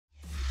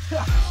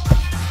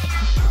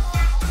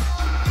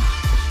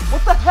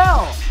What the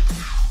hell?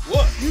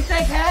 What? You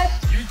take head?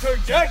 You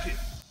took jacket.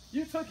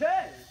 You took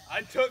head.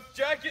 I took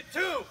jacket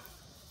too.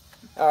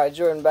 Alright,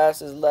 Jordan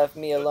Bass has left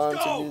me alone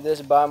to do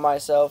this by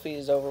myself. He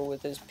is over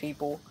with his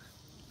people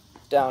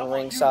down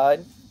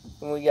ringside.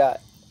 And we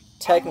got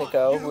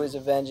Tecnico, who is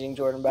avenging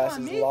Jordan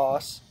Bass's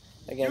loss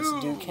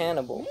against Duke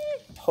Hannibal.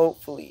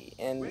 Hopefully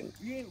in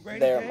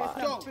their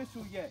mind.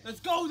 Let's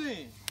go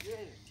then.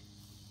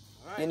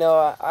 You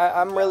know,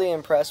 I'm really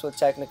impressed with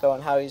Tecnico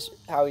and how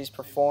he's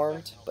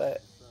performed,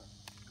 but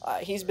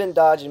he's been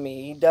dodging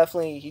me. He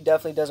definitely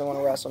doesn't want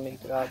to wrestle me,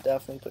 but I'll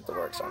definitely put the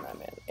works on that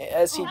man.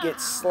 As he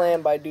gets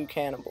slammed by Duke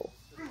Hannibal.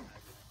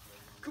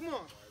 Come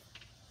on.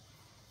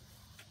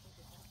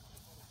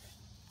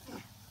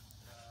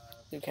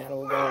 Duke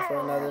Hannibal going for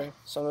another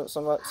some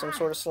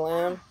sort of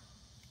slam.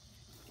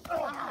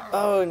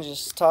 Oh, and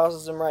just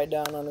tosses him right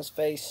down on his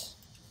face.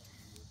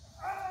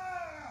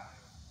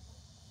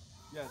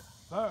 Yes,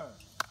 sir.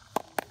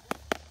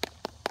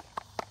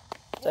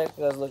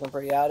 Tecnico's looking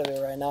pretty out of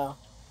it right now.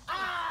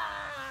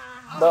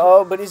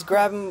 But he's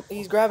grabbing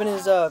his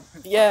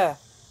yeah.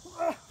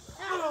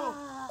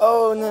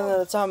 Oh, and then an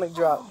atomic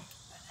drop.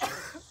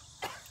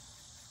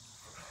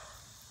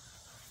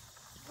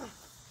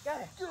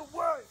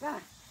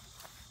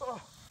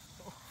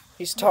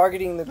 He's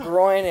targeting the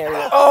groin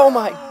area. Oh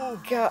my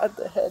God,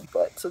 the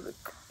headbutt to the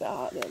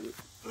god of it.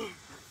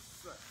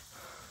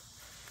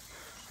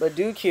 But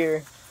Duke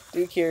here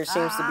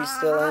seems to be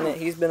still in it.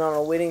 He's been on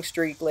a winning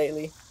streak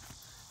lately.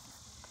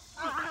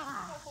 Come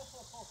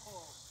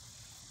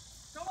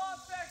on,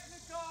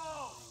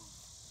 Tecnico.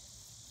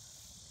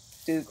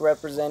 Duke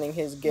representing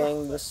his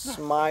gang, the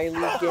Smiley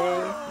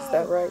Gang. Is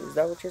that right? Is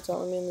that what you're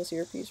telling me in this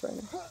earpiece right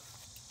now?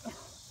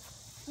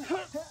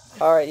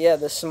 Alright, yeah,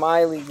 the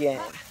Smiley Gang.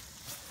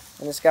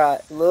 And it's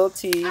got Lil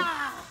T,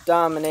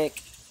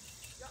 Dominic,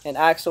 and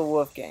Axel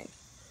Wolfgang.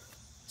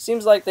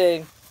 Seems like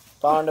they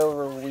bond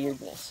over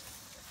weirdness.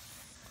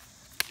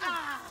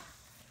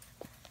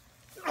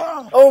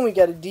 Oh, we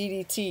got a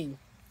DDT.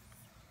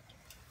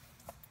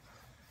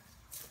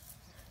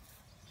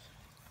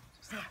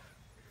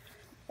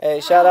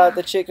 Hey, shout out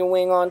the Chicken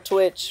Wing on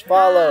Twitch.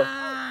 Follow.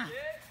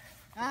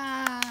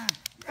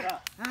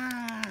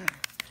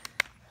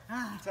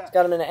 He's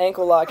got him in an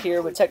ankle lock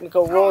here, but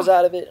Tecnico rolls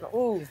out of it.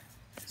 Ooh,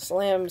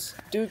 slams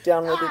Duke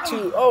down with it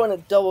too. Oh, and a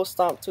double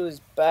stomp to his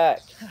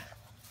back.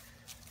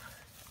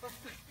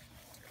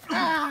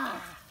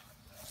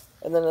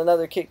 And then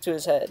another kick to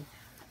his head.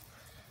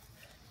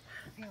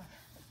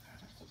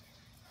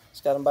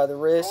 He's got him by the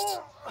wrist.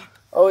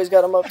 Oh, he's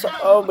got him up top.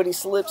 Oh, but he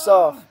slips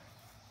off.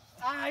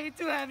 You're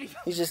too heavy.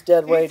 He's just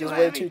dead weight. He's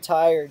way too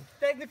tired.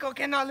 Tecnico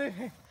cannot live.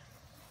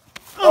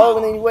 Oh,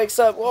 and then he wakes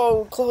up.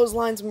 Whoa,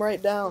 clotheslines him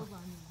right down.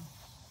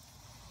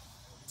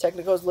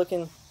 Tecnico's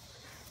looking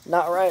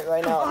not right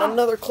now. And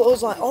another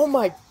clothesline. Oh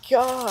my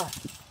God.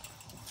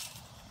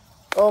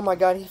 Oh my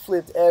God, he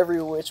flipped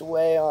every which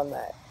way on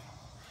that.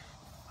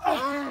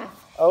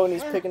 Oh, and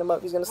he's picking him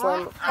up. He's gonna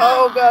slam him.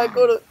 Oh God,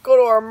 go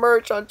to our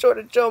merch on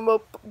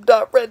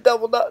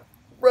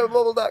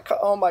JordanJomo.redbubble.com.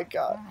 Oh my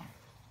God.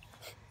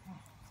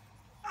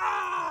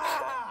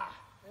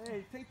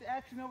 Hey, take the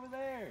action over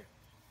there.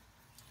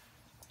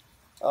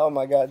 Oh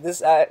my God,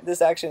 this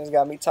action has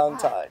got me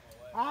tongue-tied.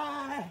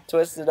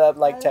 Twisted up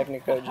like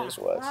Tecnico just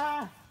was.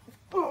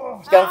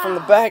 He's got him from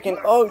the back and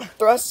oh, he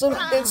thrusts him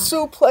and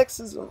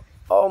suplexes him.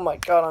 Oh my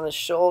God, on his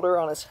shoulder,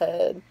 on his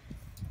head.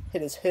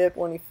 Hit his hip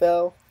when he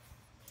fell.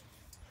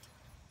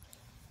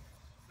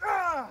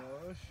 Oh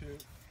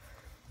shit.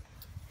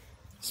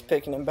 He's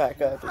picking him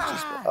back up. It's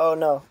just, oh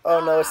no,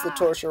 it's the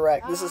torture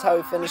rack. This is how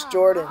he finished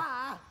Jordan.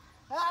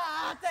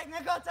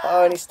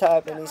 Oh, and he's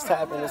tapping. It's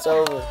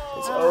over.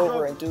 It's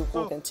over, and Duke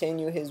will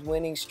continue his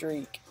winning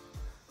streak.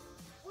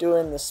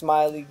 Doing the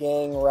Smiley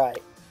Gang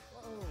right.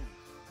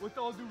 With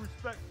all due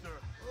respect, sir.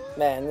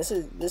 Man, this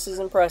is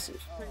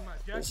impressive.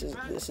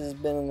 This has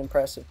been an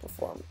impressive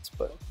performance,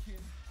 but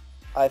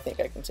I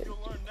think I can take it.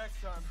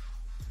 Next time,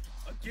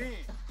 again,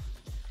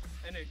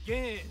 and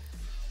again,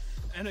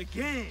 and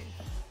again.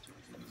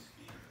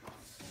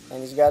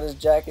 And he's got his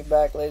jacket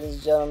back, ladies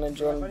and gentlemen.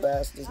 Jordan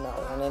Bass does not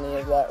want any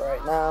of that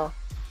right now.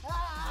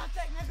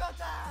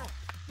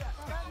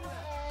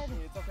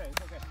 It's okay.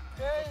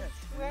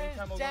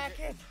 Where's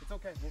jacket? It's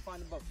okay. We'll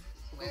find a boat.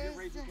 We'll go get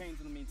Raising Cane's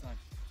in the meantime.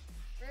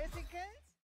 Raising Cane's?